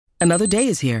Another day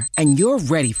is here, and you're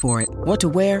ready for it. What to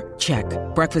wear? Check.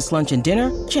 Breakfast, lunch, and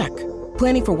dinner? Check.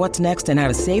 Planning for what's next and how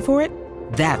to save for it?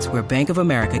 That's where Bank of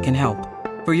America can help.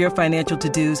 For your financial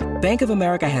to-dos, Bank of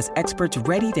America has experts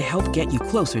ready to help get you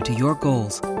closer to your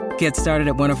goals. Get started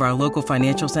at one of our local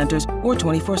financial centers or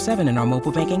 24/7 in our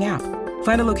mobile banking app.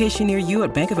 Find a location near you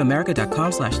at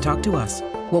bankofamerica.com/talktous.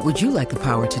 What would you like the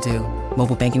power to do?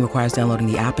 Mobile banking requires downloading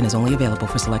the app and is only available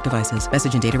for select devices.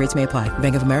 Message and data rates may apply.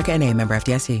 Bank of America N.A., member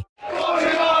FDIC.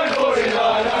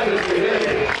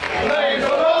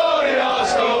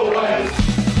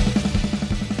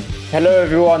 Hello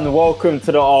everyone, welcome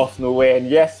to the Arsenal Way, and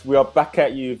yes, we are back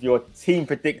at you with your team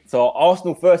predictor.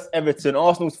 Arsenal versus Everton,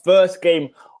 Arsenal's first game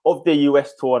of the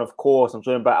US tour, and of course I'm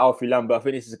joined by Alfie Lambert. I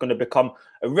think this is going to become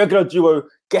a regular duo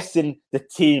guessing the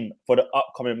team for the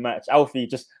upcoming match. Alfie,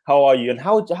 just how are you, and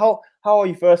how are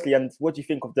you firstly, and what do you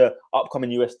think of the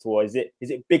upcoming US tour? Is it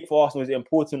big for Arsenal? Is it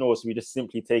important, or should we just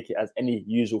simply take it as any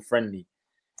usual friendly?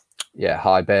 Yeah,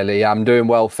 hi Bailey. I'm doing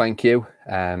well, thank you.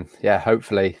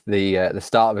 Hopefully the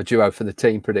start of a duo for the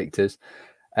team predictors.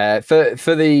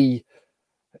 For the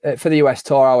US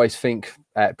tour, I always think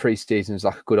pre-season is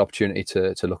like a good opportunity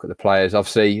to look at the players.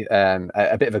 Obviously,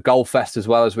 a bit of a goal fest as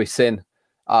well, as we've seen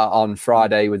on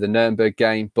Friday with the Nuremberg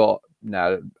game. But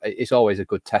no, it's always a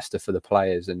good tester for the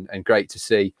players, and great to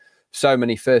see so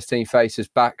many first team faces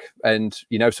back, and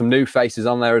some new faces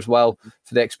on there as well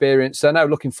for the experience. So no,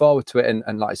 looking forward to it,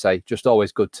 and like I say, just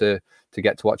always good to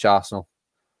get to watch Arsenal.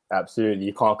 Absolutely,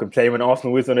 you can't complain when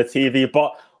Arsenal was on the TV.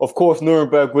 But of course,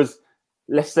 Nuremberg was,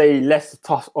 let's say, less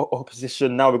tough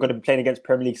opposition. Now we're going to be playing against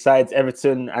Premier League sides,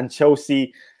 Everton and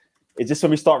Chelsea. Is this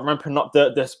when we start ramping up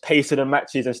the pace of the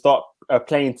matches and start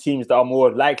playing teams that are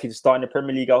more likely to start in the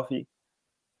Premier League, Alfie?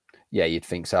 Yeah, you'd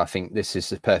think so. I think this is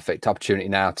the perfect opportunity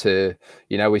now to,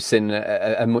 we've seen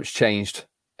a much changed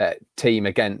team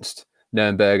against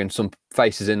Nuremberg, and some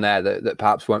faces in there that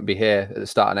perhaps won't be here at the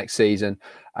start of next season.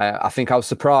 I think I was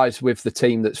surprised with the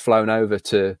team that's flown over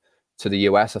to the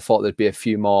US. I thought there'd be a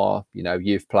few more,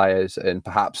 youth players, and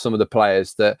perhaps some of the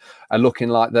players that are looking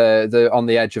like they're on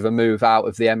the edge of a move out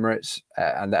of the Emirates,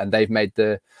 and they've made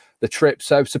the trip.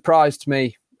 So surprised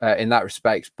me in that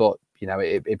respect, but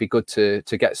it'd be good to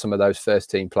get some of those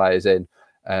first team players in,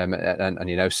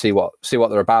 and see what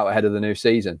they're about ahead of the new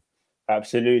season.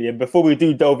 Absolutely. And before we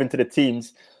do delve into the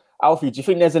teams, Alfie, do you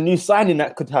think there's a new signing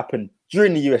that could happen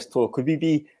during the US tour? Could we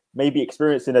be maybe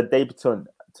experiencing a debutant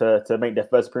to make their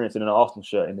first appearance in an Arsenal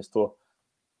shirt in this tour?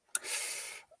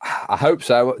 I hope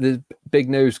so. There's big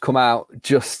news come out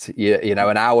just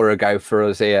an hour ago for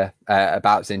us here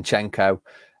about Zinchenko.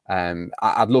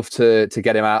 I'd love to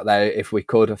get him out there if we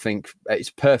could. I think it's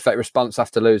a perfect response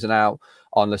after losing out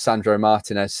on Lisandro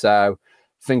Martinez. So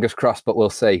fingers crossed, but we'll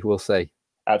see.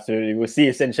 Absolutely. We'll see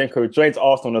if Zinchenko joins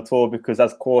Arsenal on the tour, because,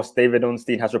 of course, David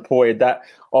Ornstein has reported that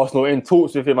Arsenal are in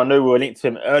talks with him. I know we were linked to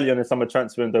him earlier in the summer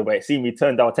transfer window, but it seemed we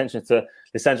turned our attention to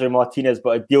Lisandro Martinez,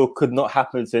 but a deal could not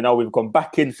happen. So now we've gone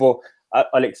back in for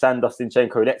Alexander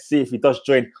Zinchenko. Let's see if he does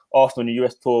join Arsenal in the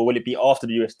US tour. Will it be after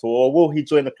the US tour, or will he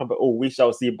join the club at all? We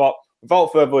shall see. But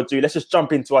without further ado, let's just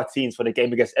jump into our teams for the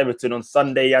game against Everton on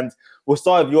Sunday. And we'll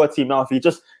start with your team now. If you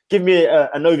just give me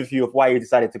an overview of why you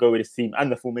decided to go with this team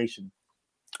and the formation.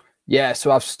 Yeah,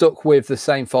 so I've stuck with the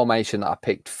same formation that I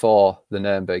picked for the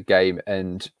Nuremberg game,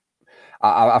 and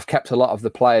I've kept a lot of the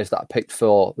players that I picked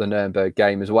for the Nuremberg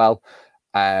game as well.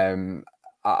 I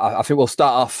think we'll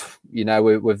start off,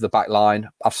 with the back line.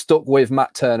 I've stuck with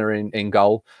Matt Turner in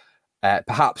goal.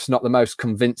 Perhaps not the most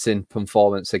convincing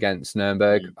performance against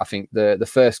Nuremberg. I think the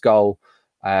first goal,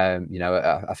 I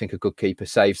think a good keeper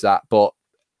saves that, but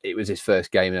it was his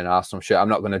first game in an Arsenal shirt. I'm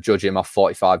not going to judge him off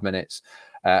 45 minutes.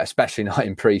 Especially not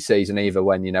in pre-season either,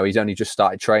 when he's only just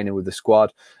started training with the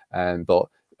squad. But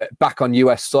back on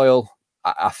US soil,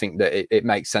 I think that it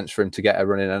makes sense for him to get a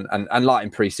run in. And like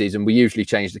in pre-season, we usually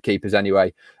change the keepers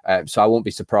anyway. So I won't be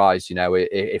surprised,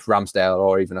 if Ramsdale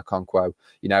or even Okonkwo,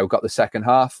 got the second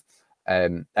half.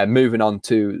 And moving on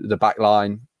to the back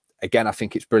line, again, I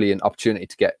think it's a brilliant opportunity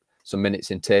to get some minutes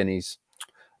in Tierney's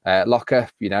locker.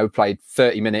 Played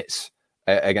 30 minutes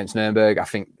against Nuremberg. I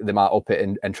think they might up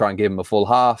it and try and give him a full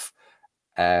half.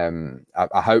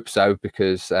 I hope so,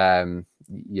 because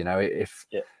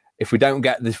if we don't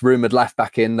get this rumoured left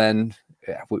back in, then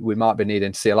we might be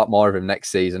needing to see a lot more of him next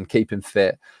season. Keep him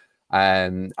fit.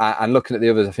 And looking at the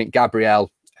others, I think Gabriel,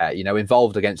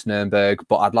 involved against Nuremberg,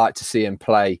 but I'd like to see him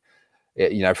play,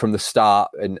 from the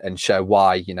start and show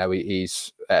why,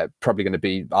 he's probably going to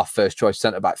be our first choice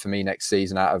centre back for me next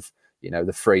season out of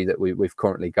the three that we've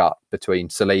currently got between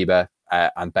Saliba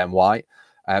and Ben White.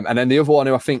 And then the other one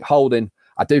who I think holding,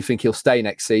 I do think he'll stay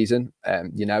next season.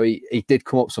 He did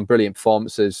come up some brilliant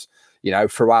performances,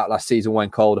 throughout last season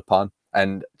when called upon.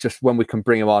 And just when we can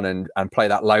bring him on and play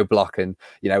that low block and,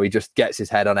 he just gets his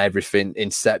head on everything,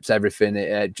 intercepts everything,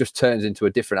 it just turns into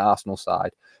a different Arsenal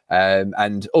side.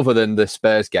 And other than the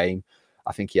Spurs game,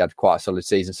 I think he had quite a solid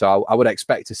season. So I would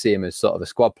expect to see him as sort of a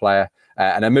squad player.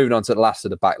 And then moving on to the last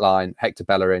of the back line, Hector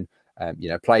Bellerin,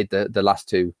 played the last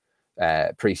two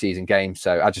pre-season games.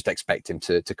 So I just expect him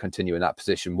to continue in that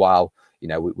position while,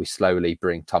 we slowly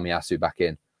bring Tomiyasu back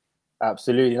in.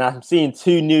 Absolutely. And I'm seeing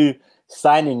two new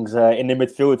signings in the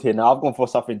midfield here. Now, I've gone for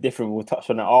something different. We'll touch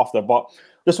on it after. But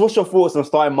just what's your thoughts on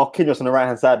starting Marquinhos on the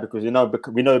right-hand side? Because, we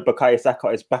know Bukayo Saka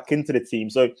is back into the team.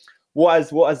 So what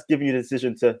has given you the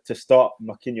decision to start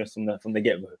Marquinhos from the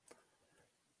get-go?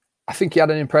 I think he had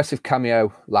an impressive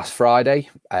cameo last Friday.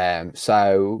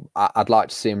 So I'd like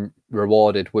to see him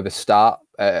rewarded with a start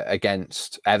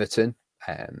against Everton.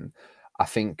 I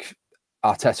think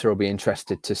Arteta will be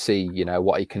interested to see,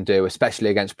 what he can do,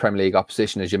 especially against Premier League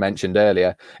opposition, as you mentioned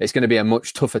earlier. It's going to be a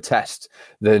much tougher test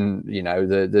than,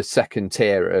 the second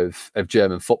tier of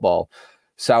German football.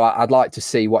 So I'd like to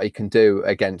see what he can do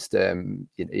against, a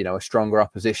stronger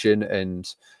opposition.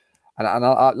 And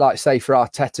I'd like to say, for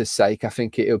Arteta's sake, I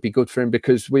think it'll be good for him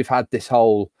because we've had this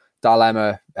whole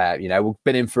dilemma. We've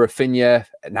been in for Rafinha,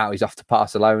 now he's off to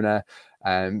Barcelona.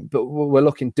 But we're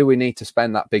looking, do we need to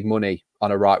spend that big money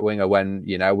on a right winger when,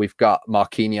 we've got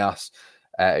Marquinhos,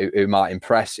 who might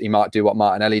impress. He might do what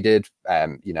Martinelli did,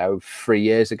 3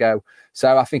 years ago.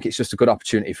 So I think it's just a good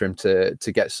opportunity for him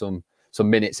to get some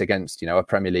minutes against, a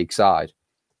Premier League side.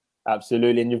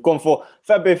 Absolutely. And you've gone for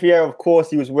Fabio Vieira. Of course,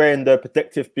 he was wearing the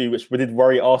protective boot, which did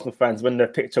worry Arsenal fans when the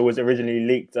picture was originally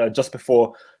leaked just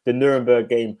before the Nuremberg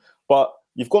game. But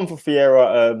you've gone for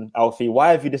Vieira, Alfie.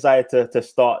 Why have you decided to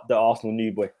start the Arsenal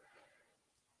new boy?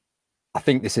 I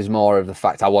think this is more of the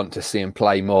fact I want to see him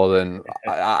play more than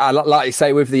I like you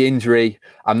say with the injury.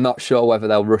 I'm not sure whether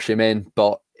they'll rush him in,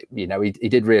 but he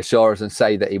did reassure us and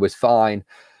say that he was fine.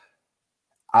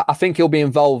 I think he'll be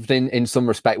involved in some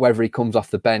respect, whether he comes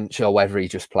off the bench or whether he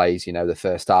just plays, the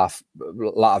first half.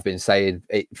 Like I've been saying,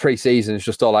 pre-season is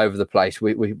just all over the place.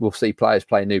 We'll see players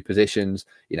playing new positions,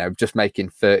 just making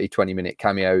 30, 20-minute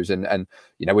cameos. And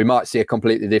we might see a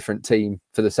completely different team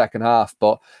for the second half.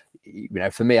 But,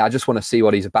 for me, I just want to see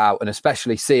what he's about and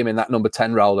especially see him in that number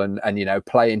 10 role and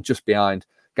playing just behind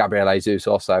Gabriel Jesus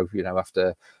also,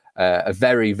 after a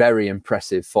very, very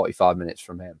impressive 45 minutes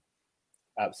from him.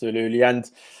 Absolutely. And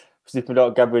speaking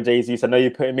about Gabriel Jesus, I know you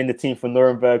put him in the team for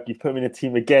Nuremberg. You put him in the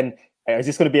team again. Is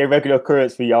this going to be a regular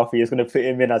occurrence for you, Alfie? You're going to put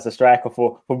him in as a striker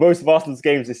for most of Arsenal's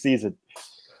games this season?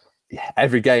 Yeah,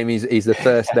 every game he's the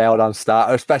first nailed on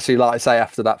starter, especially, like I say,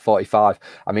 after that 45.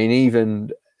 I mean, even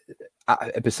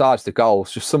besides the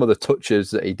goals, just some of the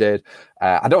touches that he did.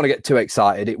 I don't want to get too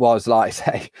excited. It was, like I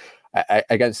say,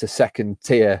 against a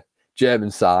second-tier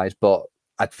German side, but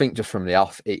I think just from the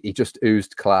off, he just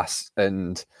oozed class,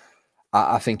 and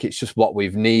I think it's just what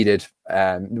we've needed.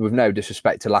 With no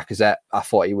disrespect to Lacazette, I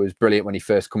thought he was brilliant when he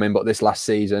first come in, but this last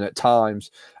season, at times,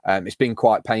 it's been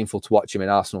quite painful to watch him in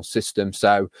Arsenal's system.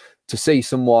 So to see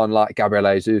someone like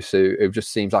Gabriel Jesus, who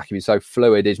just seems like he's so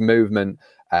fluid, his movement,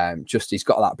 he's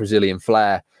got that Brazilian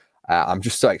flair. I'm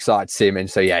just so excited to see him in.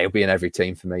 So yeah, he'll be in every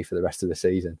team for me for the rest of the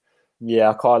season.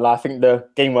 Yeah, I can't lie. I think the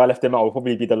game where I left him out will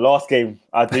probably be the last game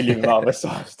I'd leave him out of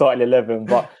a starting 11.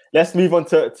 But let's move on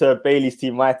to Bailey's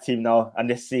team, my team now, and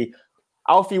let's see.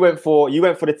 Alfie you went for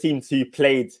the teams who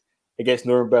played against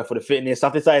Nuremberg for the fitness.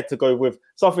 I've decided to go with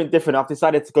something different. I've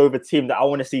decided to go with a team that I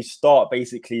want to see start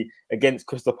basically against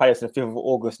Crystal Palace on the 5th of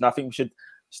August. And I think we should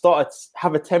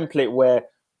have a template where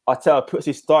Arteta puts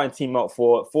his starting team out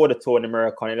for the tour in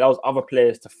America and it allows other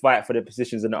players to fight for their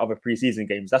positions in the other preseason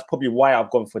games. That's probably why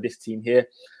I've gone for this team here.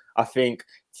 I think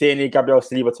Tierney, Gabriel,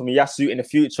 Saliba, Tomiyasu, in the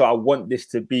future, I want this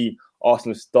to be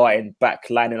Arsenal's starting back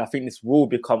line, and I think this will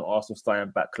become Arsenal's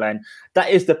starting back line.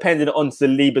 That is dependent on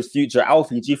Saliba's future.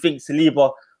 Alfie, do you think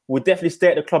Saliba will definitely stay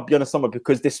at the club beyond the summer?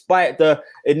 Because despite the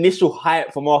initial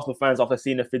hype from Arsenal fans after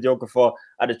seeing the videographer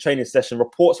at the training session,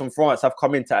 reports from France have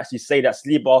come in to actually say that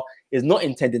Saliba is not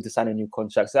intending to sign a new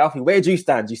contract. So Alfie, where do you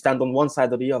stand? Do you stand on one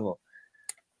side or the other?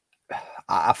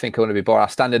 I think I want to be boring. I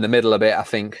stand in the middle a bit. I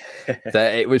think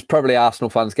that it was probably Arsenal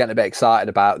fans getting a bit excited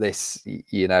about this,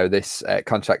 this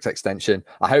contract extension.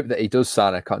 I hope that he does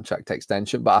sign a contract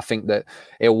extension, but I think that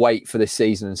he'll wait for this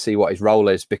season and see what his role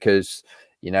is because,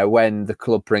 when the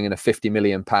club bring in a £50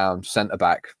 million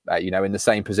centre-back, in the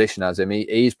same position as him,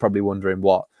 he's probably wondering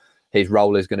what his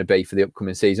role is going to be for the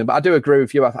upcoming season. But I do agree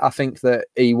with you. I think that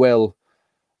he will,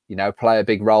 play a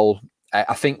big role.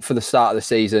 I think for the start of the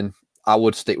season, I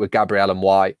would stick with Gabriel and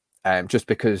White. just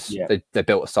because they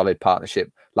built a solid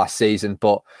partnership last season.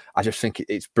 But I just think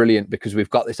it's brilliant because we've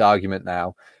got this argument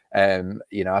now.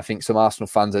 I think some Arsenal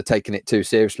fans are taking it too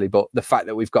seriously, but the fact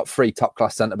that we've got 3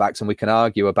 top-class centre-backs and we can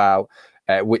argue about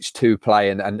which 2 play,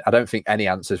 and I don't think any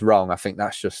answer's wrong. I think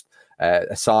that's just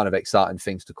a sign of exciting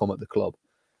things to come at the club.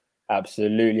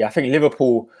 Absolutely. I think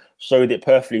Liverpool showed it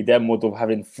perfectly, their model of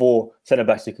having 4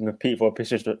 centre-backs who can compete for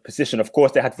a position. Of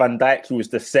course, they had Van Dijk, who was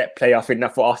the set player. I think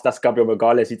that for us, that's Gabriel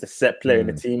Magalhaes. He's the set player in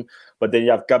the team. But then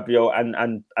you have Gabriel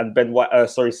and Ben White,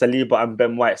 Saliba and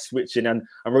Ben White switching and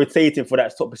rotating for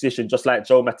that top position, just like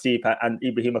Joe Matip and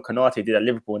Ibrahima Konate did at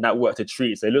Liverpool, and that worked a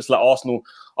treat. So it looks like Arsenal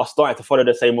are starting to follow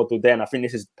the same model there. And I think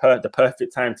this is the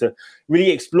perfect time to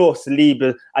really explore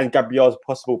Saliba and Gabriel's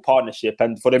possible partnership.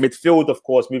 And for the midfield, of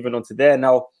course, moving on to there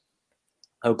now,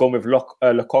 I've gone with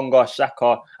Lokonga,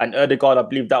 Xhaka, and Ødegaard. I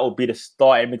believe that will be the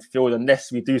starting midfield,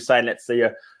 unless we do sign, let's say,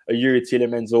 a Yuri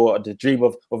Tielemans or the dream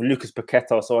of Lucas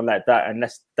Paqueta or someone like that.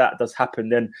 Unless that does happen,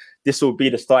 then this will be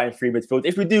the starting 3 midfield.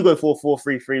 If we do go for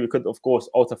 4-4-3-3, we could, of course,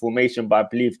 alter formation, but I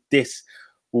believe this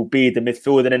will be the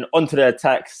midfield. And then onto the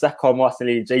attack, Saka,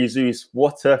 Martinelli, Jesus.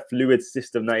 What a fluid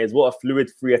system that is. What a fluid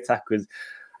 3 attackers.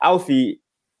 Alfie,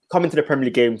 coming to the Premier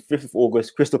League game, 5th of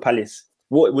August, Crystal Palace.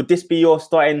 Would this be your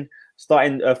starting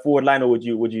forward line, or would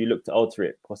you look to alter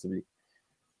it possibly?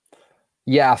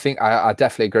 Yeah, I think I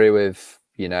definitely agree with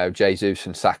Jesus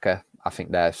and Saka. I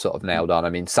think they're sort of nailed on. I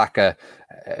mean, Saka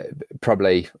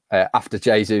probably after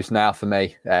Jesus now for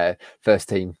me,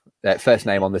 first name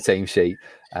on the team sheet.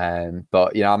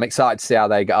 But I'm excited to see how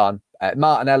they get on.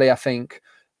 Martinelli, I think.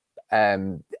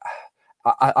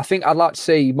 I think I'd like to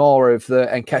see more of the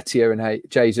Nketiah and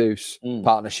Jesus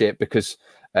partnership because.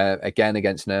 Again,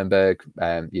 against Nuremberg,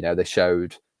 they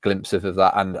showed glimpses of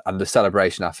that, and the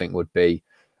celebration I think would be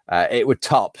it would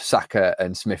top Saka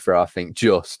and Smith Rowe, I think,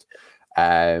 just.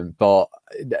 But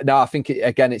no, I think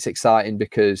it's exciting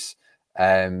because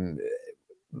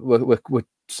we're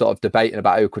sort of debating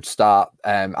about who could start.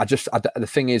 The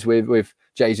thing is with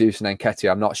Jesus and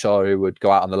Nketiah, I'm not sure who would go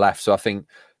out on the left. So I think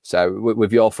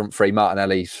with your front 3,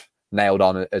 Martinelli's nailed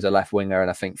on as a left winger,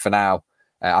 and I think for now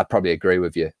I'd probably agree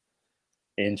with you.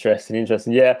 Interesting.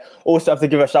 Yeah. Also have to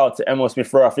give a shout out to Emil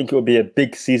Smith Rowe. I think it will be a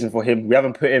big season for him. We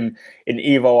haven't put him in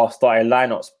either of our starting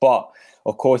lineups, but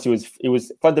of course, he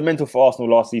was fundamental for Arsenal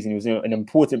last season. He was an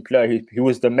important player. He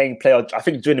was the main player. I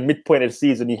think during the midpoint of the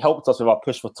season, he helped us with our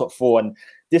push for top 4. And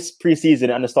this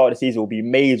pre-season and the start of the season will be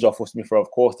major for Smith Rowe.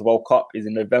 Of course, the World Cup is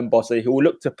in November, so he will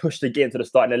look to push to get into the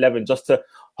starting 11 just to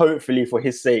hopefully, for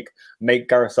his sake, make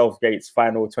Gareth Southgate's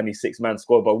final 26-man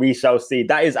squad. But we shall see.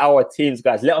 That is our teams,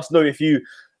 guys. Let us know if you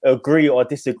agree or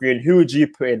disagree and who would you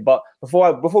put in. But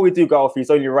before we do go off, it's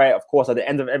only right, of course, at the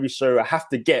end of every show, I have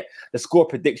to get the score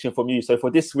prediction from you. So for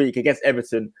this week against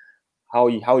Everton, how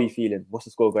are you feeling? What's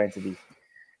the score going to be?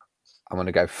 I'm going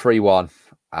to go 3-1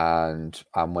 and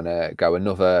I'm going to go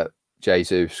another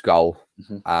Jesus goal.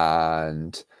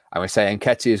 And I'm going to say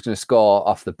Nketiah is going to score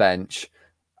off the bench.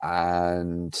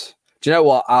 And do you know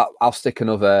what? I'll stick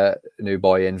another new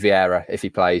boy in. Vieira, if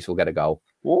he plays, we'll get a goal.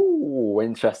 Oh,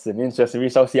 interesting. We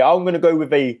shall see. I'm going to go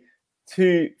with a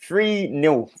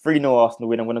 3-0 Arsenal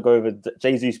win. I'm going to go with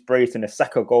Jesus brace and a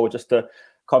Saka goal just to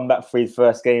come back for his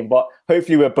first game. But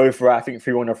hopefully we're both right. I think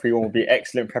 3-1 or 3-1 will be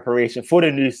excellent preparation for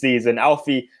the new season.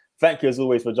 Alfie, thank you as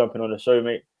always for jumping on the show,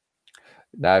 mate.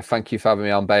 No, thank you for having me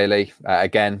on, Bailey.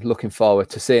 Again, looking forward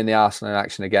to seeing the Arsenal in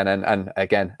action again and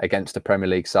again against the Premier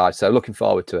League side. So looking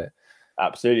forward to it.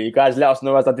 Absolutely. You guys, let us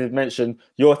know, as I did mention,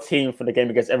 your team for the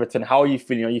game against Everton. How are you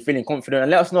feeling? Are you feeling confident?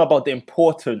 And let us know about the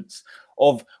importance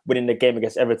of winning the game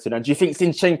against Everton. And do you think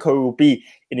Zinchenko will be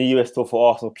in the US tour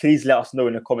for Arsenal? Please let us know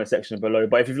in the comment section below.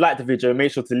 But if you've liked the video,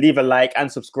 make sure to leave a like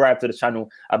and subscribe to the channel.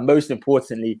 And most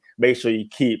importantly, make sure you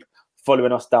keep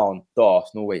following us down the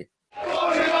Arsenal way.